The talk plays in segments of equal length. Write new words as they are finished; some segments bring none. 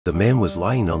The man was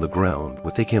lying on the ground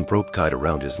with a camp rope tied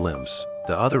around his limbs.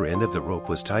 The other end of the rope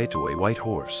was tied to a white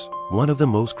horse, one of the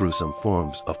most gruesome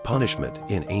forms of punishment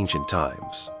in ancient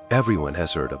times. Everyone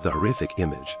has heard of the horrific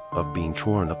image of being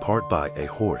torn apart by a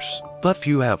horse, but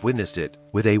few have witnessed it.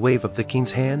 With a wave of the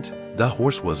king's hand, the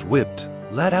horse was whipped,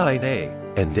 let out a neigh,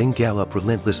 and then galloped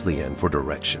relentlessly in for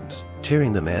directions,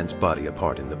 tearing the man's body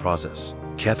apart in the process.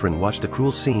 Catherine watched the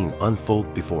cruel scene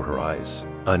unfold before her eyes.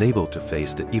 Unable to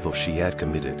face the evil she had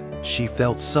committed, she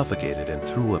felt suffocated and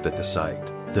threw up at the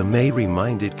sight. The maid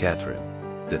reminded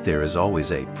Catherine that there is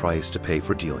always a price to pay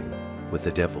for dealing with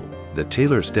the devil. The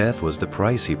tailor's death was the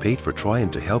price he paid for trying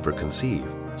to help her conceive.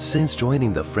 Since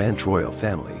joining the French royal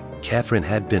family, Catherine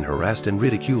had been harassed and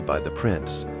ridiculed by the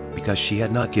prince because she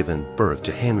had not given birth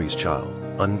to Henry's child.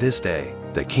 On this day,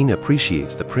 the king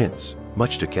appreciates the prince.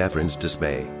 Much to Catherine's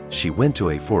dismay, she went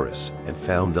to a forest and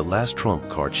found the last trump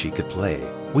card she could play,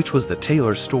 which was the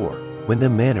tailor's store. When the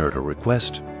man heard her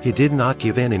request, he did not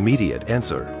give an immediate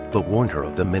answer, but warned her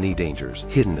of the many dangers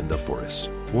hidden in the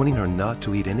forest, warning her not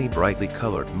to eat any brightly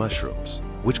colored mushrooms,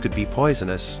 which could be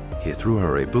poisonous. He threw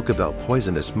her a book about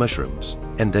poisonous mushrooms,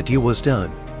 and the deal was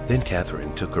done. Then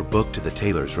Catherine took her book to the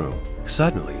tailor's room.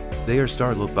 Suddenly, they are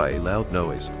startled by a loud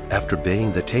noise. After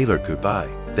bidding the tailor goodbye,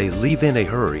 they leave in a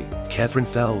hurry. Catherine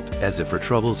felt as if her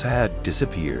troubles had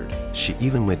disappeared. She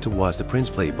even went to watch the prince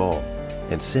play ball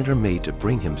and sent her maid to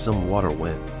bring him some water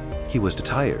when he was too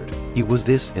tired. It was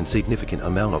this insignificant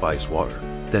amount of ice water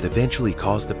that eventually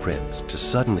caused the prince to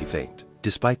suddenly faint.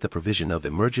 Despite the provision of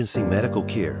emergency medical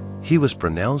care, he was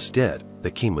pronounced dead.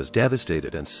 The king was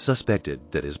devastated and suspected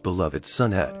that his beloved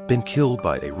son had been killed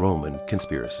by a Roman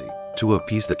conspiracy. To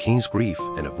appease the king's grief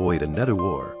and avoid another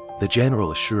war, the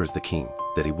general assures the king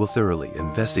that he will thoroughly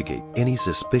investigate any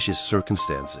suspicious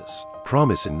circumstances,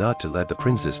 promising not to let the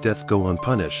prince's death go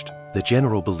unpunished. The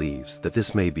general believes that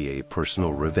this may be a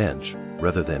personal revenge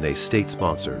rather than a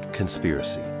state-sponsored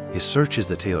conspiracy. He searches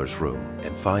the tailor's room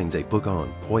and finds a book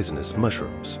on poisonous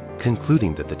mushrooms,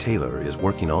 concluding that the tailor is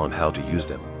working on how to use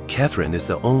them. Catherine is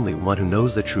the only one who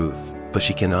knows the truth, but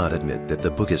she cannot admit that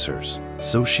the book is hers,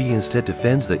 so she instead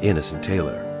defends the innocent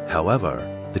tailor. However,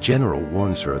 the general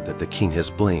warns her that the king has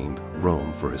blamed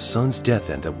Rome for his son's death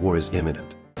and that war is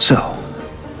imminent. So,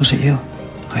 was it you,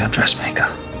 a young dressmaker?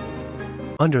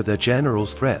 Under the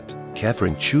general's threat,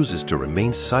 Catherine chooses to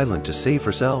remain silent to save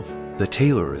herself. The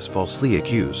tailor is falsely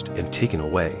accused and taken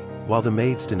away. While the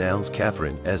maids denounce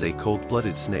Catherine as a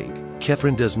cold-blooded snake,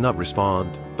 Catherine does not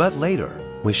respond. But later,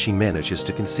 when she manages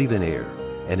to conceive an heir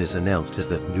and is announced as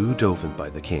the new dauphin by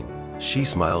the king, she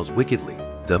smiles wickedly.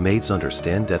 The maids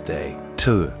understand that they,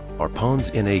 too, are pawns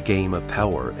in a game of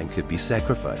power and could be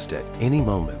sacrificed at any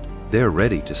moment. They're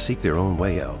ready to seek their own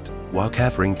way out, while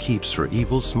Catherine keeps her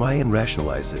evil smile and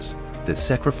rationalizes that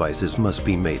sacrifices must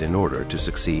be made in order to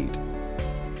succeed.